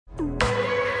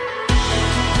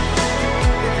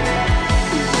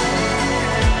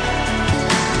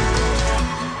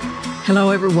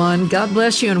Hello, everyone. God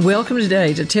bless you, and welcome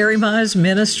today to Terry Mize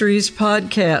Ministries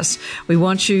podcast. We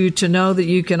want you to know that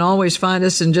you can always find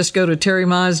us and just go to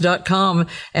terrymize.com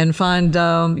and find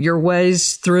your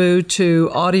ways through to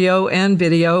audio and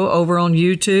video over on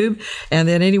YouTube. And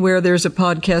then anywhere there's a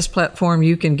podcast platform,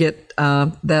 you can get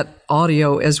that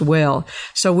audio as well.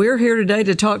 So we're here today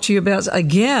to talk to you about,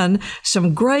 again,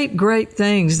 some great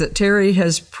things that Terry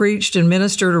has preached and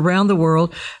ministered around the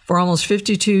world for almost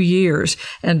 52 years.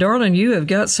 And darling, you have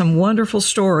got some wonderful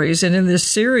stories. And in this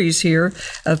series here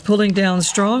of Pulling Down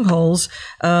Strongholds,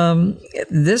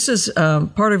 this is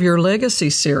part of your legacy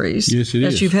series. Yes, it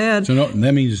is. That you've had. So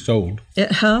that means it's old.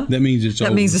 Huh? That means it's old.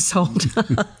 That means it's old.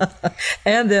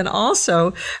 And then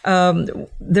also,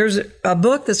 there's a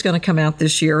book that's going to come out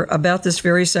this year about this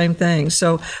very same thing.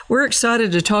 So we're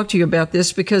excited to talk to you about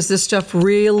this because this stuff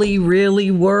really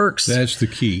works. That's the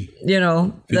key. You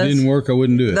know, if it didn't work, I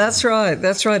wouldn't do it. That's right.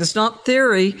 It's not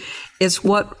theory. It's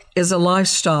what is a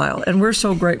lifestyle. And we're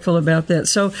so grateful about that.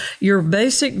 So your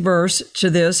basic verse to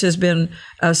this has been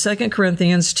 2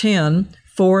 Corinthians 10,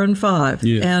 4 and 5.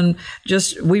 Yes. And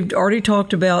we've already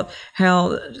talked about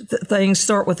how things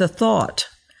start with a thought.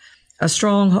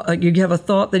 You have a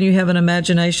thought, then you have an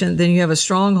imagination, then you have a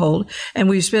stronghold. And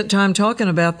we've spent time talking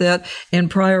about that in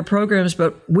prior programs,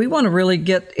 but we want to really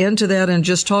get into that and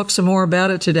just talk some more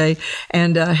about it today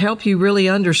and help you really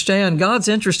understand. God's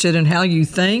interested in how you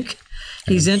think.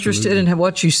 He's interested in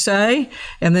what you say,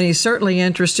 and then he's certainly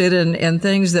interested in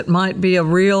things that might be a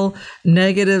real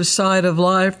negative side of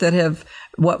life that have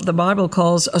what the Bible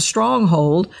calls a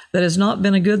stronghold that has not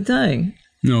been a good thing.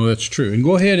 No, that's true. And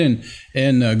go ahead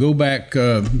and go back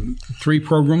 3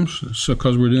 programs,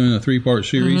 because we're doing a 3-part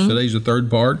series. Mm-hmm. Today's the 3rd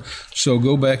part. So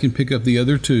go back and pick up the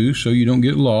other 2 so you don't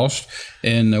get lost.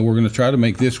 And we're going to try to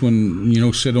make this one,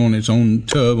 sit on its own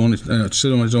tub,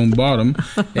 sit on its own bottom,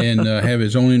 and have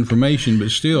its own information.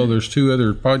 But still, there's 2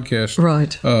 other podcasts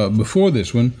before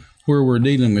this one where we're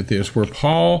dealing with this, where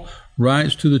Paul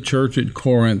writes to the church at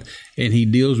Corinth, and he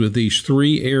deals with these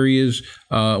 3 areas.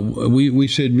 We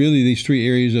said really these 3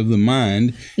 areas of the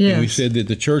mind. Yes. And we said that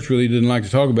the church really didn't like to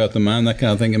talk about the mind, that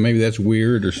kind of thing, and maybe that's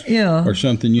weird or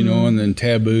something, and then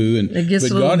taboo. But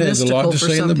God has a lot to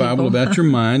say in the Bible about your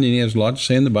mind, and he has a lot to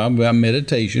say in the Bible about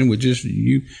meditation, which is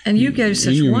you. And you gave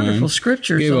such wonderful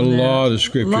scriptures. Gave a lot of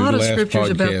scriptures. A lot of scriptures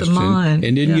about the mind.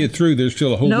 And didn't get through. There's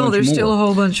still a whole bunch more. No, there's still a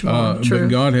whole bunch more. True. But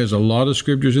God has a lot of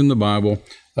scriptures in the Bible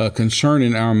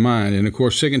concerning our mind. And of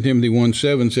course, 2 Timothy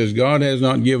 1:7 says, God has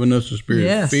not given us the spirit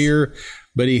of fear,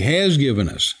 but he has given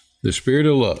us the spirit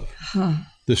of love,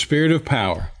 the spirit of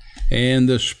power, and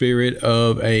the spirit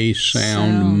of a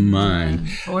sound mind.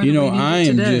 Boy,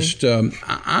 I'm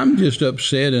just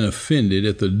upset and offended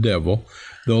at the devil.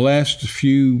 The last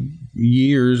few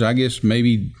years, I guess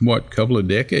maybe, couple of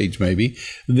decades maybe,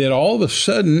 that all of a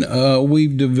sudden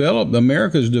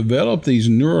America's developed these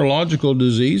neurological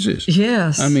diseases.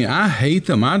 Yes. I mean, I hate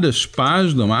them. I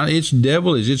despise them. It's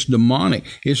devilish. It's demonic.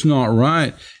 It's not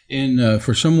right. And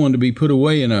for someone to be put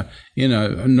away in a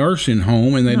nursing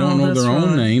home, and they don't know their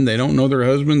own name, they don't know their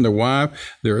husband, their wife,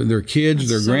 their kids,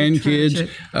 their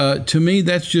grandkids. To me,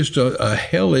 that's just a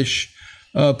hellish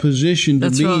position to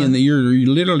be in, that you're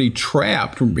literally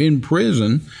trapped in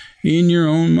prison in your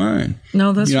own mind.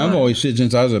 No, that's right. I've always said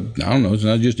since I was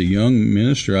just a young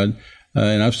minister, and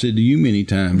I've said to you many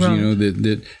times,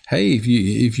 that hey,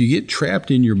 if you get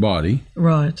trapped in your body,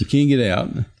 you can't get out.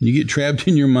 You get trapped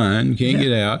in your mind, you can't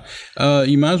get out.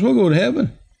 You might as well go to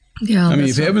heaven. Yeah, I mean,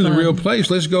 if heaven's a real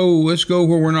place, let's go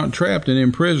where we're not trapped and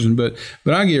in prison. But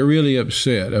I get really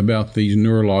upset about these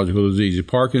neurological diseases,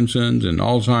 Parkinson's and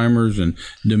Alzheimer's and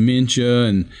dementia,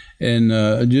 and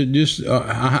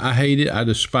I hate it. I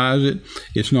despise it.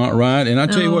 It's not right. And I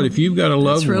tell you what, if you've got a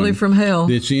loved one from hell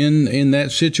that's in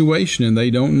that situation and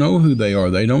they don't know who they are,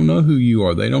 they don't know who you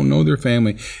are, they don't know their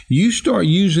family, you start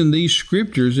using these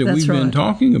scriptures that we've been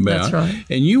talking about,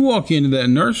 and you walk into that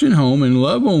nursing home and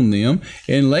love on them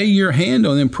and lay your hand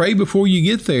on them, pray before you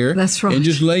get there. That's right. And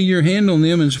just lay your hand on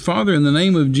them and say, Father, in the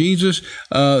name of Jesus,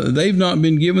 they've not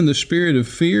been given the spirit of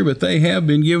fear, but they have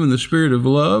been given the spirit of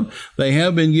love. They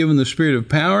have been given the spirit of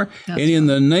power. That's and in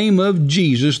the name of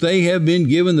Jesus, they have been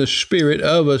given the spirit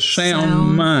of a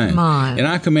sound mind. And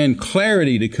I command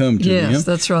clarity to come to them. Yes,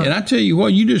 that's right. And I tell you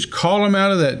what, you just call them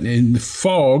out of that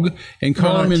fog and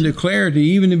call them into clarity,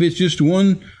 even if it's just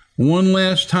one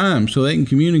last time, so they can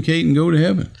communicate and go to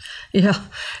heaven. Yeah.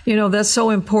 That's so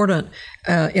important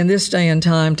in this day and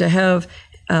time to have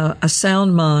a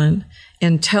sound mind,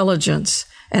 intelligence,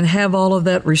 and have all of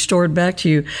that restored back to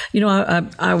you. You know,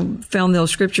 I found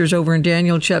those scriptures over in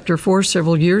Daniel chapter 4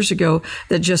 several years ago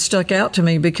that just stuck out to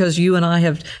me, because you and I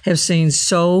have seen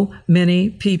so many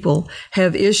people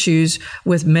have issues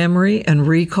with memory and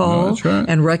recall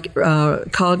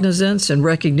and cognizance and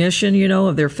recognition, you know,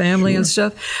 of their family and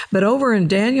stuff. But over in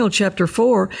Daniel chapter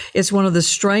 4, it's one of the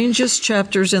strangest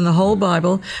chapters in the whole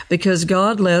Bible, because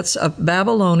God lets a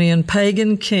Babylonian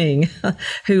pagan king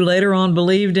who later on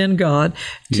believed in God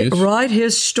write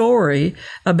his story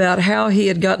about how he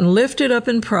had gotten lifted up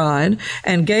in pride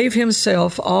and gave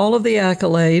himself all of the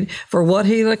accolade for what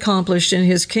he had accomplished in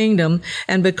his kingdom.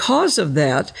 And because of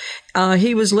that,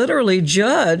 he was literally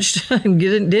judged and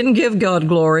didn't give God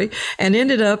glory, and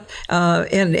ended up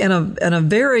in a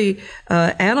very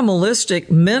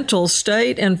animalistic mental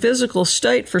state and physical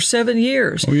state for 7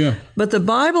 years. Oh yeah. But the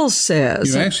Bible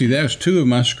says, actually, that's two of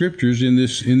my scriptures in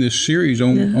this series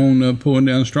on pulling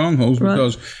down strongholds,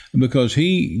 because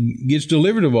he gets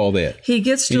delivered of all that. He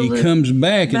gets delivered. And he comes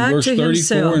back in verse 34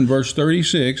 himself. and verse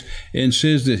 36 and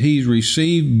says that he's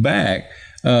received back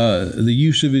the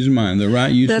use of his mind, the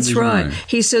right use of his mind. That's right.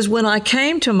 He says, when I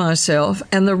came to myself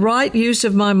and the right use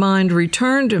of my mind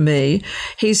returned to me,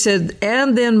 he said,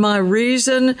 and then my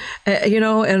reason,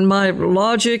 and my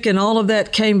logic and all of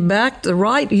that came back. The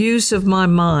right use of my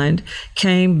mind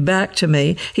came back to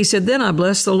me. He said, then I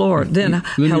bless the Lord. Then,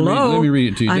 let me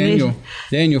read it to you.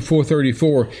 Daniel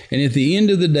 4:34. And at the end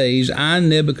of the days, I,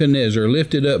 Nebuchadnezzar,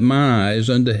 lifted up my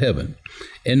eyes unto heaven,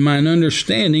 and mine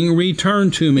understanding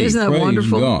returned to me. Isn't that Praise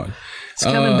wonderful? God. It's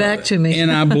coming back to me.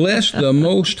 And I blessed the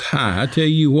Most High. I tell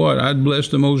you what, I'd bless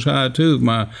the Most High too if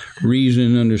my reason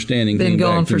and understanding came back to me.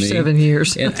 Been gone for 7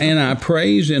 years. and I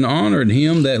praised and honored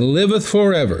him that liveth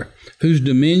forever, whose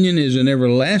dominion is an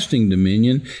everlasting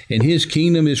dominion, and his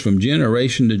kingdom is from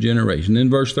generation to generation. Then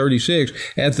verse 36,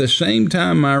 at the same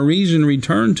time my reason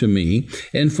returned to me,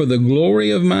 and for the glory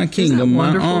of my kingdom,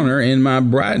 my honor and my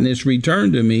brightness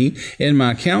returned to me, and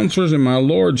my counselors and my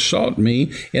lords sought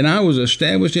me, and I was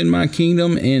established in my kingdom,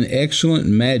 and excellent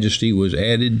majesty was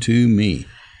added to me.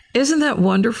 Isn't that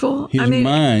wonderful? His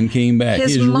mind came back.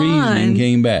 His reasoning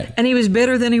came back. And he was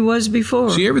better than he was before.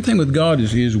 See, everything with God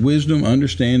is his wisdom,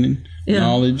 understanding,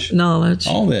 knowledge,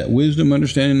 all that. Wisdom,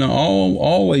 understanding,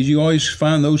 always. You always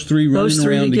find those three running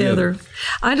around together.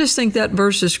 I just think that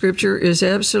verse of Scripture is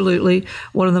absolutely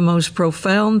one of the most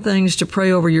profound things to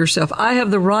pray over yourself. I have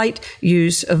the right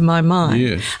use of my mind.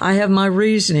 Yes. I have my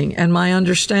reasoning and my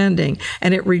understanding,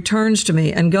 and it returns to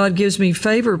me, and God gives me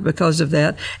favor because of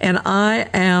that. And I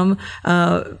am,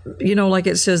 like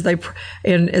it says,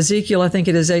 in Ezekiel, I think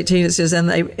it is 18, it says,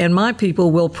 and my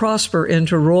people will prosper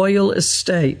into royal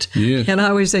estate. Yes. And I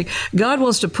always think God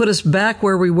wants to put us back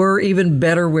where we were, even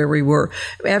better where we were.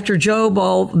 After Job,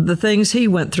 all the things he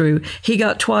went through, he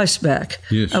got twice back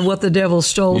of what the devil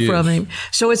stole from him.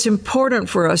 So it's important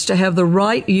for us to have the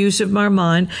right use of our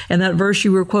mind. And that verse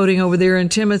you were quoting over there in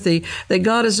Timothy, that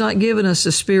God has not given us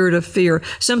a spirit of fear.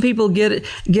 Some people get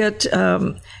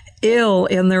ill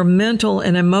in their mental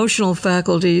and emotional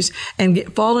faculties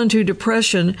and fall into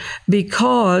depression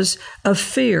because of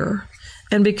fear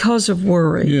and because of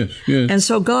worry. Yes, yes. And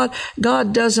so God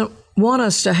doesn't want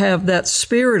us to have that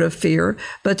spirit of fear,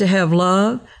 but to have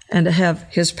love and to have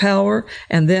his power,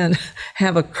 and then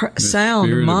have a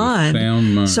sound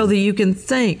mind, so that you can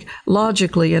think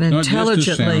logically and intelligently. Not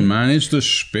just a sound mind, it's the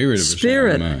spirit of a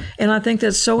sound mind. And I think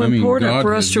that's so important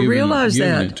for us to realize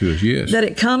that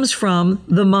it comes from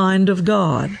the mind of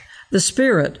God, the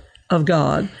spirit of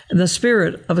God, and the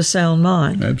spirit of a sound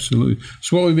mind. Absolutely.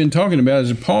 So what we've been talking about is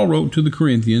that Paul wrote to the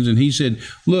Corinthians, and he said,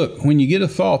 look, when you get a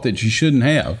thought that you shouldn't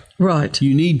have,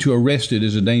 you need to arrest it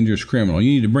as a dangerous criminal.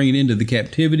 You need to bring it into the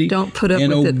captivity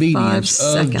and obedience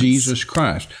of Jesus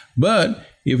Christ. But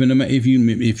if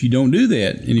you don't do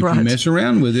that, and if you mess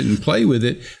around with it and play with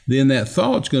it, then that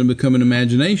thought's going to become an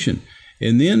imagination.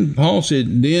 And then Paul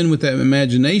said, then with that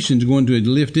imagination is going to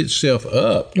lift itself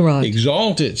up,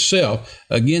 exalt itself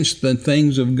against the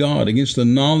things of God, against the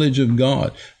knowledge of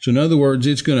God. So in other words,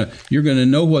 you're going to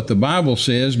know what the Bible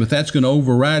says, but that's going to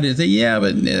override it. Say, yeah,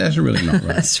 but that's really not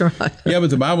right. That's right. Yeah, but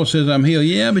the Bible says I'm healed.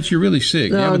 Yeah, but you're really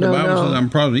sick. Yeah, but the Bible says I'm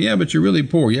prosperous. Yeah, but you're really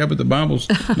poor. Yeah, but the Bible's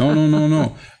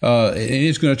no. And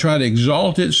it's going to try to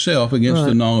exalt itself against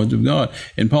the knowledge of God.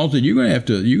 And Paul said, you're going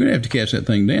to have to cast that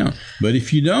thing down. But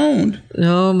if you don't,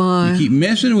 you keep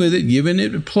messing with it, giving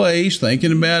it a place,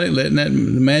 thinking about it, letting that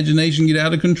imagination get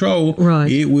out of control,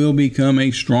 it will become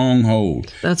a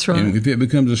stronghold. That's right. And if it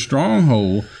becomes a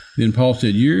stronghold, then Paul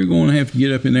said, you're going to have to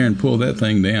get up in there and pull that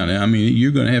thing down. I mean,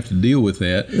 you're going to have to deal with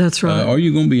that. That's right. Or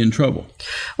you're going to be in trouble.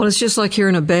 Well, it's just like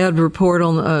hearing a bad report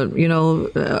on,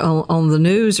 on the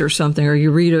news or something, or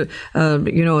you read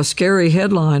a scary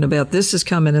headline about this is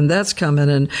coming and that's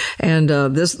coming, and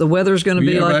the weather's going to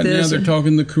be like right this. Now they're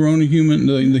talking the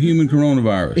human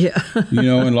coronavirus. Yeah. And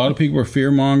a lot of people are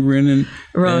fear mongering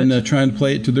and trying to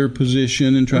play it to their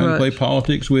position and trying to play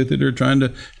politics with it, or trying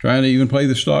to even play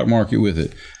the stock market with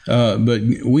it. But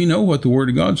we know what the Word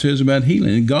of God says about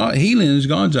healing. Healing is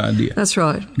God's idea. That's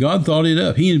right. God thought it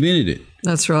up. He invented it.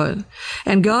 That's right.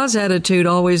 And God's attitude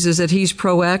always is that He's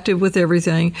proactive with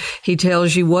everything. He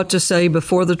tells you what to say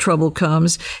before the trouble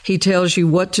comes. He tells you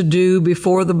what to do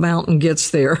before the mountain gets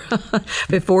there. And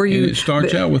it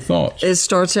starts out with thoughts. It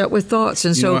starts out with thoughts.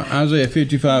 And so Isaiah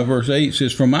 55 verse 8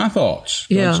 says, "For my thoughts."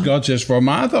 God says, "For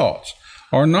my thoughts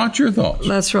are not your thoughts."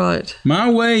 That's right.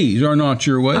 My ways are not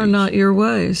your ways. Are not your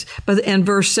ways. And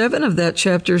verse 7 of that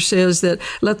chapter says that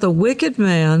let the wicked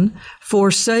man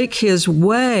forsake his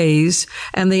ways,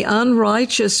 and the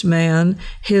unrighteous man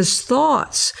his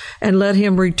thoughts, and let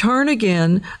him return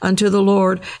again unto the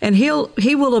Lord, and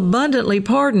he will abundantly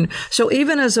pardon. So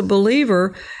even as a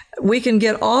believer, we can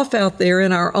get off out there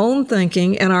in our own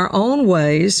thinking and our own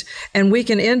ways, and we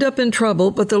can end up in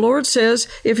trouble. But the Lord says,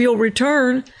 if you'll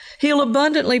return, He'll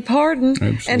abundantly pardon.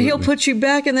 Absolutely. And He'll put you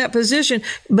back in that position.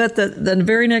 But the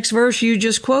very next verse you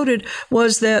just quoted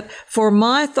was that, for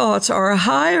my thoughts are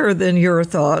higher than your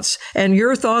thoughts, and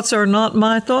your thoughts are not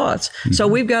my thoughts. Mm-hmm. So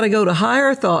we've got to go to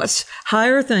higher thoughts,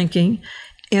 higher thinking,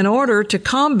 in order to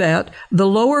combat the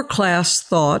lower class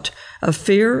thought of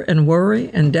fear and worry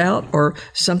and doubt, or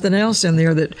something else in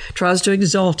there that tries to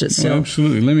exalt itself. Oh,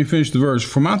 absolutely. Let me finish the verse.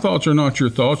 For my thoughts are not your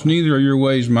thoughts, neither are your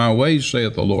ways my ways,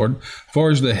 saith the Lord.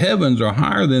 For as the heavens are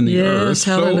higher than the earth,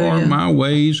 hallelujah, so are my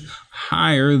ways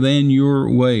higher than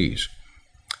your ways.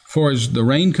 For as the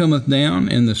rain cometh down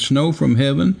and the snow from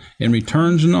heaven, and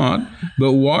returns not,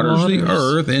 but waters the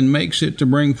earth, and makes it to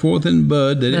bring forth in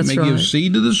bud, that it may give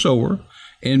seed to the sower,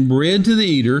 and bread to the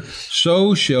eater,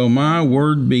 so shall my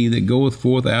word be that goeth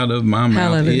forth out of my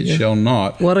mouth. Hallelujah. It shall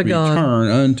not return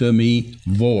unto me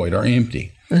void or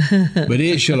empty, but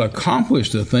it shall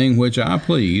accomplish the thing which I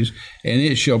please, and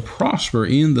it shall prosper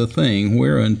in the thing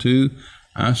whereunto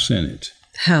I sent it.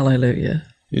 Hallelujah.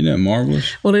 Isn't that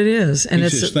marvelous? Well, it is. And he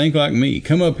says, think like me.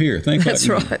 Come up here. Think like me. That's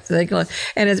right. Think like,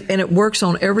 and it works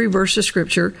on every verse of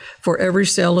Scripture for every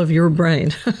cell of your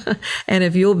brain. And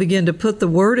if you'll begin to put the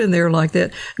Word in there like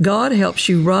that, God helps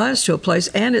you rise to a place.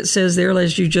 And it says there,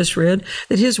 as you just read,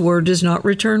 that His Word does not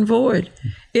return void.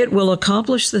 It will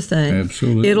accomplish the thing.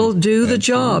 Absolutely. It'll do the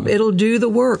job. It'll do the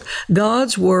work.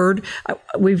 God's Word,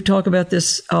 we've talked about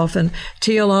this often.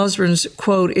 T.L. Osborne's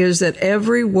quote is that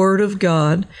every Word of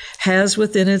God has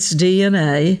within its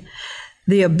DNA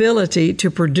the ability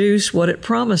to produce what it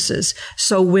promises.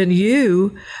 So when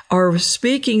you are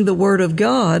speaking the Word of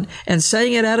God and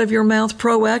saying it out of your mouth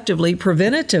proactively,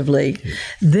 preventatively,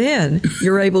 then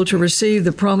you're able to receive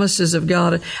the promises of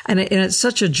God. And it's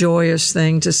such a joyous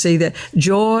thing to see that.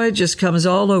 Joy just comes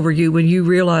all over you when you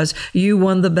realize you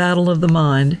won the battle of the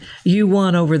mind. You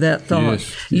won over that thought.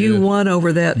 Yes, you won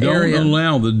over that area. Don't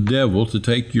allow the devil to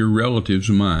take your relative's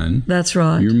mind. That's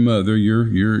right. Your mother, your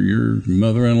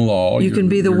mother-in-law. You can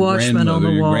be the watchman on the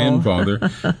wall. Your grandfather.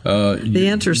 The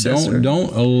intercessor.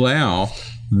 Don't allow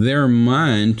their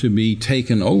mind to be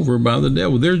taken over by the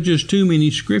devil. There's just too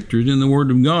many scriptures in the Word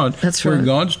of God where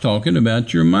God's talking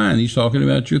about your mind. He's talking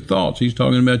about your thoughts. He's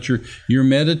talking about your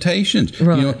meditations.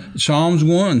 Right. Psalms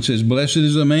 1 says, "Blessed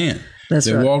is a man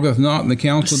that walketh not in the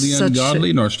counsel of the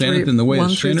ungodly, nor standeth in the way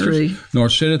of sinners, nor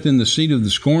sitteth in the seat of the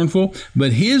scornful,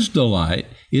 but his delight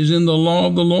is in the law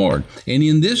of the Lord. And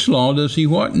in this law does he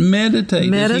what?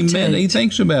 Meditate. He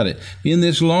thinks about it. In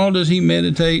this law does he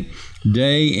meditate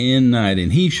day and night.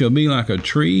 And he shall be like a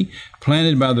tree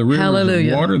planted by the rivers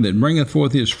of water, that bringeth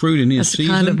forth his fruit in his season.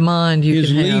 That's the kind of mind you his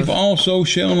can leaf have. also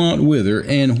shall not wither,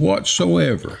 and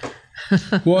whatsoever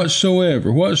That's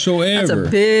a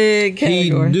big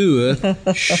category. He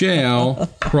doeth shall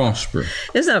prosper.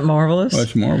 Isn't that marvelous?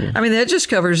 That's marvelous. I mean, that just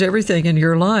covers everything in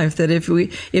your life. That if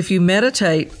you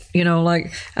meditate,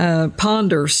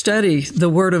 ponder, study the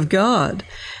Word of God,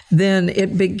 then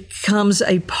it becomes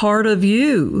a part of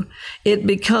you. It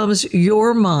becomes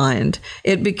your mind.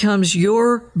 It becomes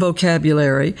your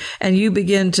vocabulary, and you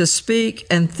begin to speak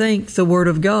and think the Word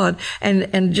of God.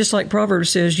 And just like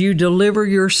Proverbs says, you deliver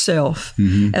yourself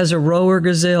as a roe or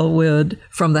gazelle would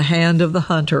from the hand of the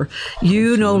hunter.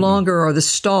 You no longer are the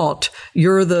stalked.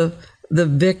 You're the the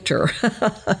victor.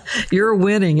 You're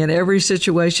winning in every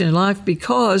situation in life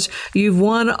because you've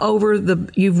won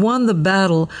the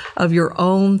battle of your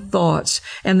own thoughts.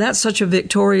 And that's such a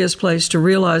victorious place to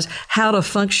realize how to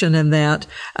function in that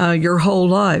your whole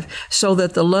life, so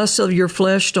that the lusts of your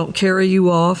flesh don't carry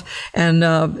you off. And,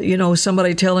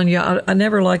 somebody telling you, I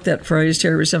never like that phrase,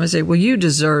 Terry, where somebody say, well, you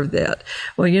deserve that.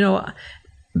 Well,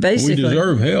 basically, we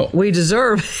deserve hell. We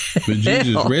deserve but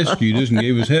Jesus rescued us and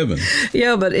gave us heaven.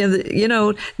 Yeah, but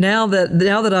now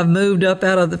that I've moved up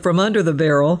from under the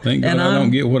barrel, thank God I don't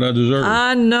get what I deserve.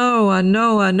 I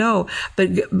know.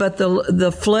 But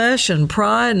the flesh and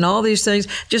pride and all these things,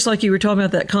 just like you were talking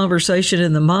about that conversation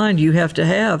in the mind, you have to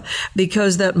have,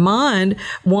 because that mind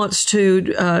wants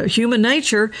to. Human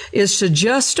nature is to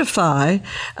justify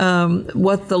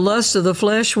what the lust of the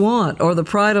flesh want or the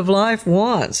pride of life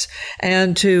wants,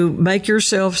 and to make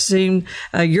yourself seem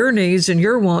your needs and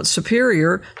your wants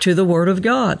superior to the Word of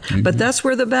God. Mm-hmm. But that's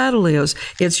where the battle is.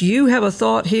 It's you have a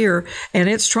thought here, and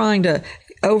it's trying to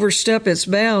overstep its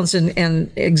bounds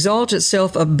and exalt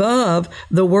itself above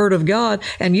the Word of God.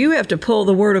 And you have to pull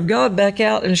the Word of God back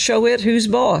out and show it who's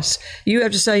boss. You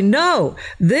have to say, no,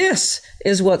 this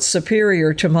is what's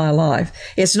superior to my life.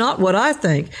 It's not what I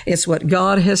think. It's what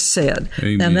God has said.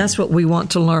 Amen. And that's what we want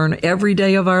to learn every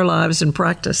day of our lives and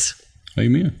practice.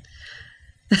 Amen.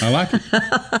 I like it.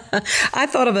 I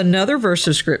thought of another verse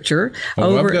of Scripture.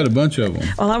 I've got a bunch of them.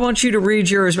 Well, I want you to read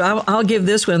yours. I'll give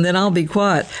this one, then I'll be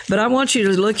quiet. But I want you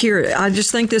to look here. I just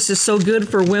think this is so good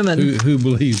for women. Who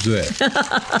believes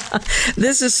that?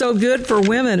 This is so good for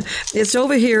women. It's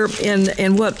over here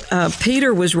in what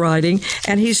Peter was writing,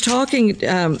 and he's talking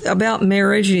about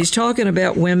marriage, and he's talking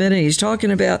about women, and he's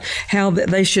talking about how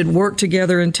they should work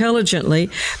together intelligently.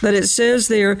 But it says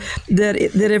there that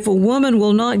if a woman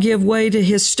will not give way to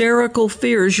hysterical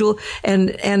fears,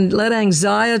 and let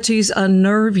anxieties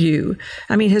unnerve you.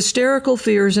 I mean, hysterical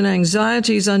fears and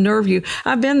anxieties unnerve you.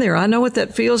 I've been there. I know what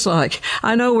that feels like.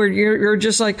 I know where you're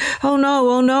just like, oh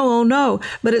no.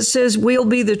 But it says we'll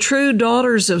be the true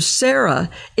daughters of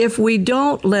Sarah if we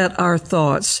don't let our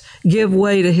thoughts give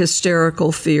way to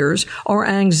hysterical fears or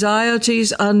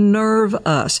anxieties unnerve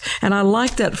us. And I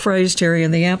like that phrase, Terry, in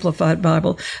the Amplified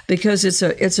Bible, because it's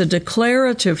a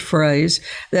declarative phrase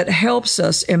that helps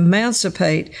us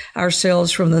emancipate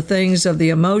ourselves from the things of the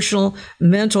emotional,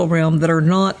 mental realm that are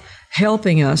not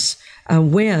helping us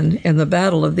win in the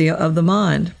battle of the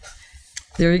mind.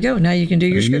 There you go. Now you can do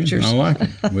your scriptures. I like it.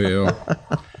 Well,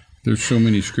 there's so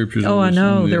many scriptures. Oh, I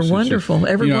know. They're wonderful.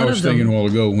 Every one of them. I was thinking a while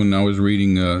ago when I was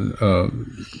reading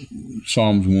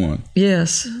Psalms 1.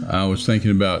 Yes. I was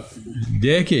thinking about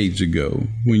decades ago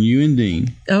when you and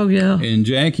Dean and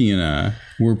Jackie and I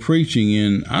were preaching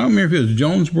in, I don't remember if it was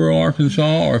Jonesboro,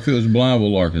 Arkansas, or if it was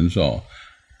Blytheville, Arkansas.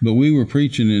 But we were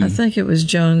preaching in... I think it was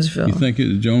Jonesville. You think it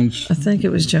was I think it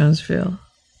was Jonesville.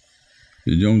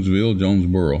 Jonesville,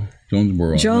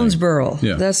 Jonesboro.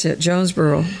 Yeah. That's it,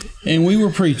 Jonesboro. And we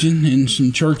were preaching in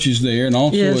some churches there, and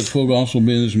also at Full Gospel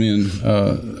Businessmen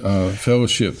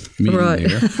Fellowship meeting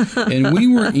there. And we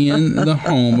were in the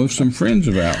home of some friends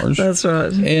of ours. That's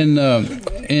right.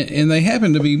 And they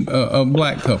happened to be a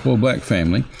black couple, a black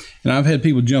family. And I've had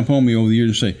people jump on me over the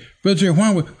years and say, Brother Terry,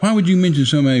 why would you mention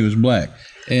somebody who was black?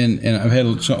 And I've had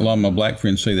a lot of my black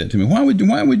friends say that to me. Why would you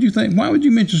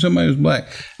mention somebody who was black?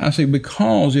 I say,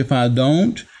 because if I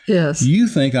don't, yes, you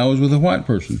think I was with a white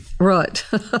person. Right.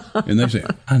 And they say,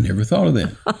 I never thought of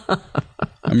that.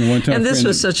 I mean, one time, and this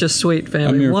was such a sweet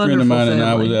family. I remember a friend of mine family. and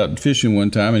I was out fishing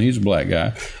one time, and he's a black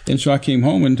guy. And so I came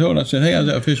home and I said, hey, I was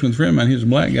out fishing with a friend of mine. He's a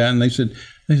black guy. And they said,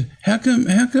 how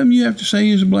come you have to say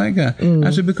he's a black guy? I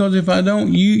said, because if I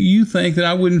don't, you think that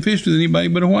I wouldn't fish with anybody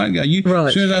but a white guy.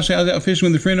 As soon as I say I was out fishing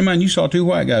with a friend of mine, you saw two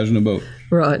white guys in the boat.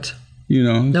 Right.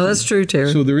 No, that's true,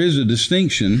 Terry. So there is a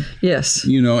distinction. Yes.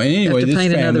 And anyway, this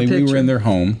family, we were in their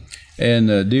home,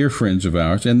 and dear friends of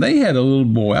ours, and they had a little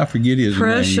boy. I forget his name.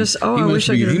 Precious. Oh, I wish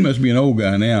I could. He must be an old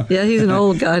guy now. Yeah, he's an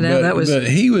old guy now. But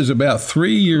he was about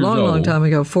 3 years old. Long time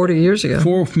ago, 40 years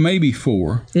ago. Maybe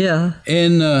 4. Yeah.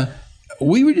 And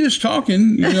we were just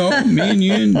talking, me and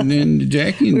you and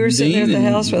Jackie and we were Dean sitting there at the and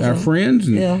house with our them. friends,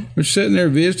 and we're sitting there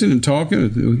visiting and talking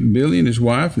with Billy and his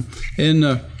wife, and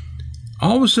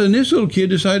all of a sudden this little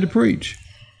kid decided to preach.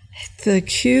 The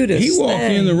cutest. He walked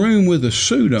in the room with a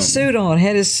suit on.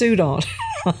 Had his suit on.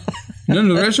 None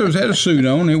of the rest of us had a suit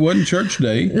on. It wasn't church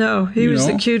day. No, he was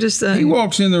the cutest thing. He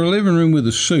walks in the living room with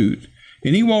a suit.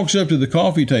 And he walks up to the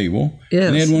coffee table,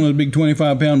 and had one of the big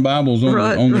 25-pound Bibles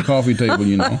on the coffee table,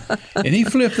 And he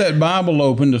flipped that Bible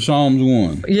open to Psalms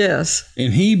 1. Yes.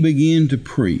 And he began to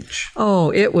preach.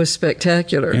 Oh, it was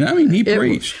spectacular. And I mean, he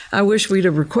preached. I wish we'd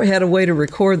have had a way to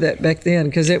record that back then,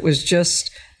 because it was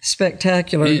just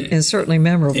spectacular and certainly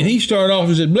memorable. And he started off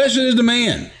and said, "Blessed is the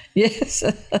man." Yes.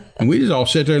 And we just all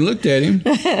sat there and looked at him.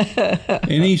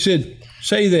 And he said,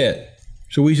 "Say that."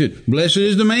 So we said, "Blessed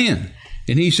is the man."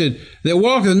 And he said, "That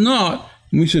walketh not,"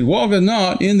 and we said, "walketh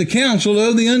not in the counsel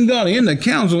of the ungodly," in the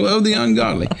counsel of the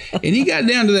ungodly. And he got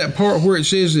down to that part where it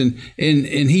says, and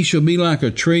he shall be like a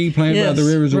tree planted by the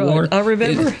rivers of water. I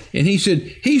remember. And he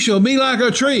said, "He shall be like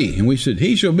a tree." And we said,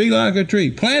 "He shall be like a tree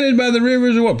planted by the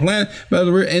rivers of water, planted by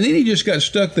the river." And then he just got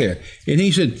stuck there. And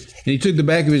he said, and he took the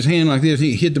back of his hand like this,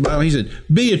 he hit the Bible, he said,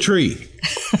 "Be a tree."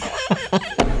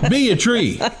 Be a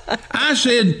tree. I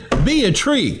said, "Be a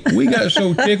tree." We got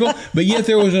so tickled, but yet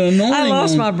there was an anointing. I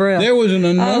lost my breath. There was an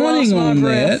anointing on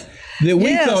that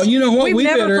we thought, you know what, we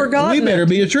better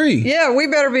be a tree. Yeah, we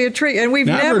better be a tree, and we've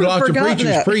never forgotten that. I've heard lots of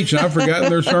preachers preach, and I've forgotten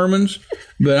their sermons,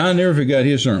 but I never forgot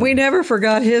his sermon. We never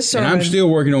forgot his sermon. And I'm still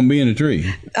working on being a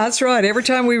tree. That's right. Every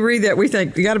time we read that, we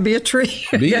think, you got to be a tree.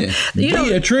 Be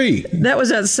a tree. That was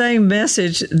that same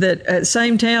message that at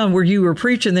same town where you were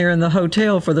preaching there in the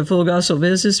hotel for the Full Gospel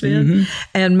Businessmen. Mm-hmm.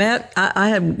 And Matt, I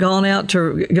had gone out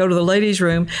to go to the ladies'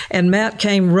 room, and Matt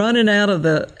came running out of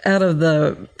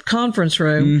the conference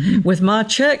room with my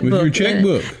checkbook. With your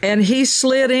checkbook. And he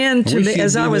slid in to me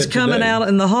as I was coming out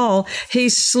in the hall. He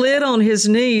slid on his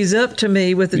knees up to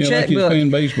me with the checkbook. Like he was playing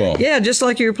baseball. Yeah, just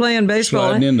like you were playing baseball.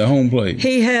 Sliding into home plate.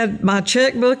 He had my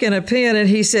checkbook and a pen, and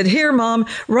he said, "Here, Mom,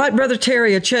 write Brother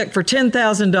Terry a check for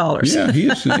 $10,000." Yeah,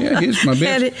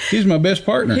 he's my best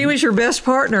partner. He was your best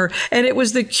partner, and it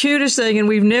was the cutest thing, and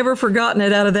we've never forgotten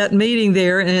it out of that meeting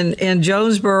there in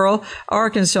Jonesboro,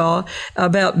 Arkansas,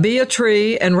 about be a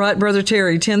tree and write Brother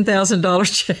Terry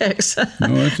 $10,000 checks. No, that's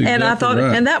exactly and I thought,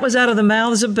 right. And that was out of the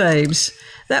mouths of babes.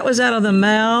 That was out of the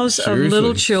mouths of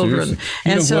little children.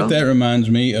 Seriously. You know what that reminds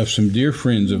me of? Some dear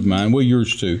friends of mine, well,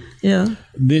 yours too. Yeah.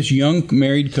 This young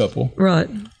married couple. Right.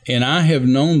 And I have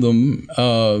known them,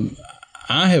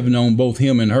 I have known both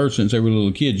him and her since they were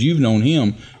little kids. You've known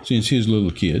him since his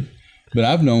little kid. But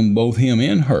I've known both him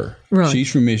and her. Right. She's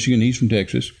from Michigan. He's from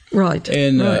Texas. Right.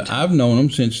 And I've known them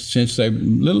since they were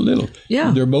little.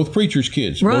 Yeah. They're both preachers'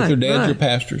 kids. Right. Both their dads are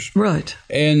pastors. Right.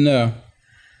 And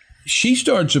she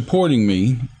started supporting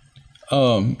me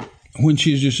when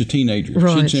she was just a teenager.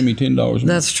 Right. She'd send me $10 a month.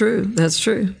 That's true. That's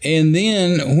true. And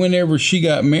then whenever she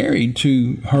got married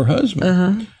to her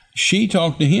husband, she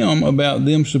talked to him about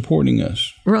them supporting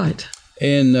us. Right.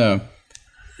 And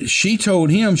she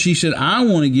told him, she said, "I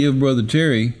want to give Brother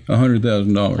Terry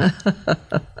 $100,000.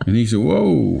 And he said,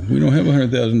 "Whoa, we don't have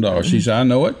 $100,000. She said, "I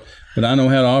know it, but I know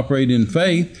how to operate in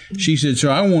faith." She said,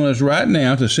 "So I want us right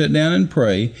now to sit down and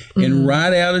pray and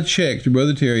write out a check to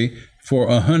Brother Terry for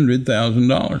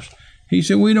 $100,000. He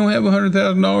said, "We don't have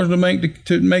 $100,000 to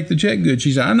make the check good."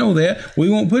 She said, "I know that. We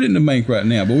won't put it in the bank right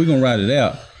now, but we're going to write it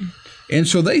out." And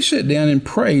so they sat down and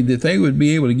prayed that they would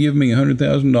be able to give me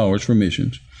 $100,000 for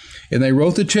missions. And they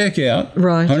wrote the check out,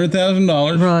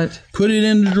 $100,000, put it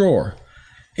in the drawer,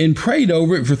 and prayed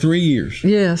over it for 3 years.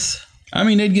 Yes. I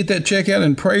mean, they'd get that check out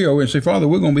and pray over it and say, "Father,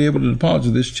 we're going to be able to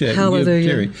deposit this check." Hallelujah. And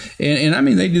give Terry. And I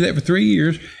mean, they did that for 3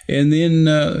 years, and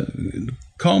then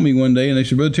called me one day and they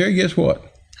said, "Brother Terry, guess what?"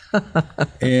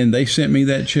 And they sent me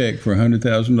that check for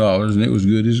 $100,000, and it was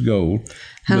good as gold.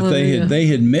 Hallelujah. But they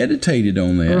had meditated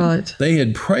on that. Right. They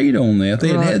had prayed on that. They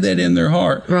had that in their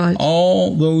heart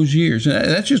all those years. And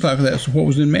that's just like that's what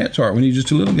was in Matt's heart when he was just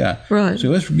a little guy. Right. So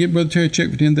let's give Brother Terry a check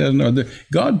for $10,000.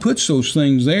 God puts those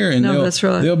things there, and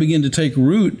they'll begin to take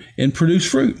root and produce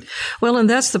fruit. Well, and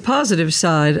that's the positive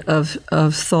side of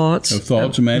thoughts. Of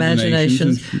thoughts,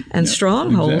 imaginations, and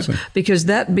strongholds, because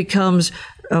that becomes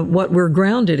what we're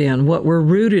grounded in, what we're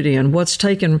rooted in, what's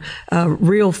taken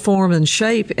real form and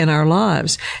shape in our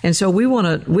lives. And so we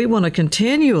want to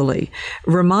continually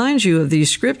remind you of these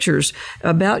scriptures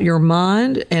about your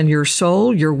mind and your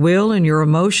soul, your will and your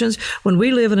emotions. When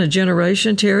we live in a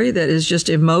generation, Terry, that is just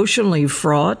emotionally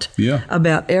fraught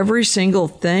about every single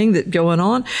thing that's going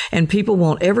on, and people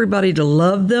want everybody to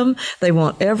love them. They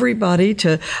want everybody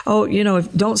to,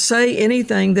 don't say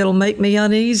anything that'll make me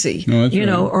uneasy,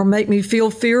 or make me feel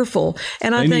fearful.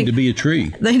 And I They think need to be a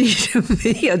tree. they need to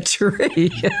be a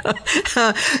tree.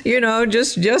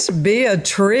 Just be a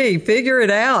tree. Figure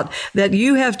it out that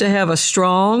you have to have a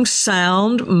strong,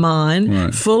 sound mind,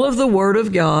 Right. full of the Word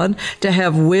of God, to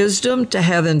have wisdom, to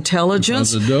have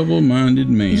intelligence. Because a double-minded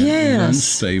man Yes. is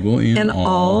unstable in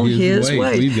all his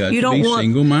ways. We've got You to don't be want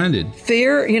single-minded.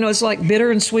 Fear, it's like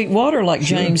bitter and sweet water, like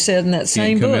James said in that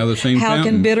same come book. out of the same How can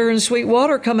fountain. bitter and sweet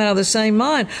water come out of the same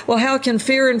mind? Well, how can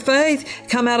fear and faith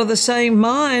come out of the same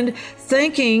mind,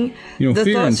 thinking the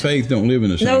Fear and thoughts? faith don't live in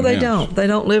the same No, they house. don't. They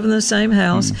don't live in the same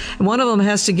house. And one of them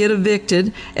has to get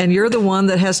evicted, and you're the one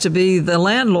that has to be the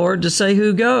landlord to say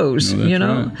who goes. No,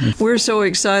 that's right. We're so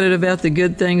excited about the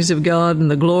good things of God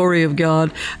and the glory of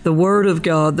God, the Word of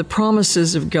God, the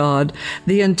promises of God,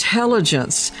 the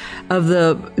intelligence of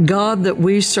the God that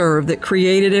we serve, that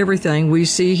created everything we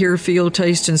see, hear, feel,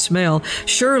 taste, and smell.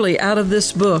 Surely out of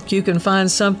this book you can find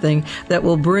something that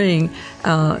will bring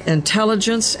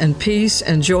intelligence and peace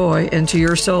and joy into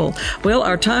your soul. Well,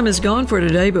 our time is gone for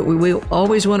today, but we will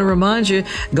always want to remind you,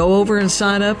 go over and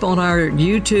sign up on our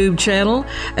YouTube channel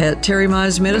at Terry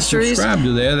Mize Ministries. Subscribe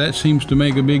to that. That seems to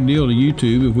make a big deal to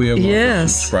YouTube if we have a lot of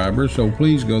subscribers. So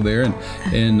please go there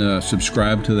and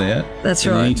subscribe to that. That's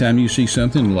and right. Anytime you see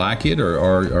something, like it,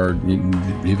 or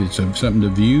if it's something to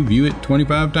view it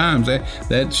 25 times.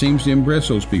 That seems to impress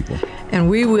those people. And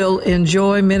we will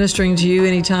enjoy ministering to you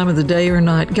any time of the day or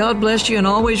night. God bless you, and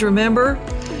always remember,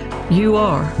 you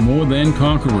are More than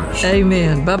conquerors.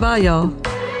 Amen. Bye-bye, y'all.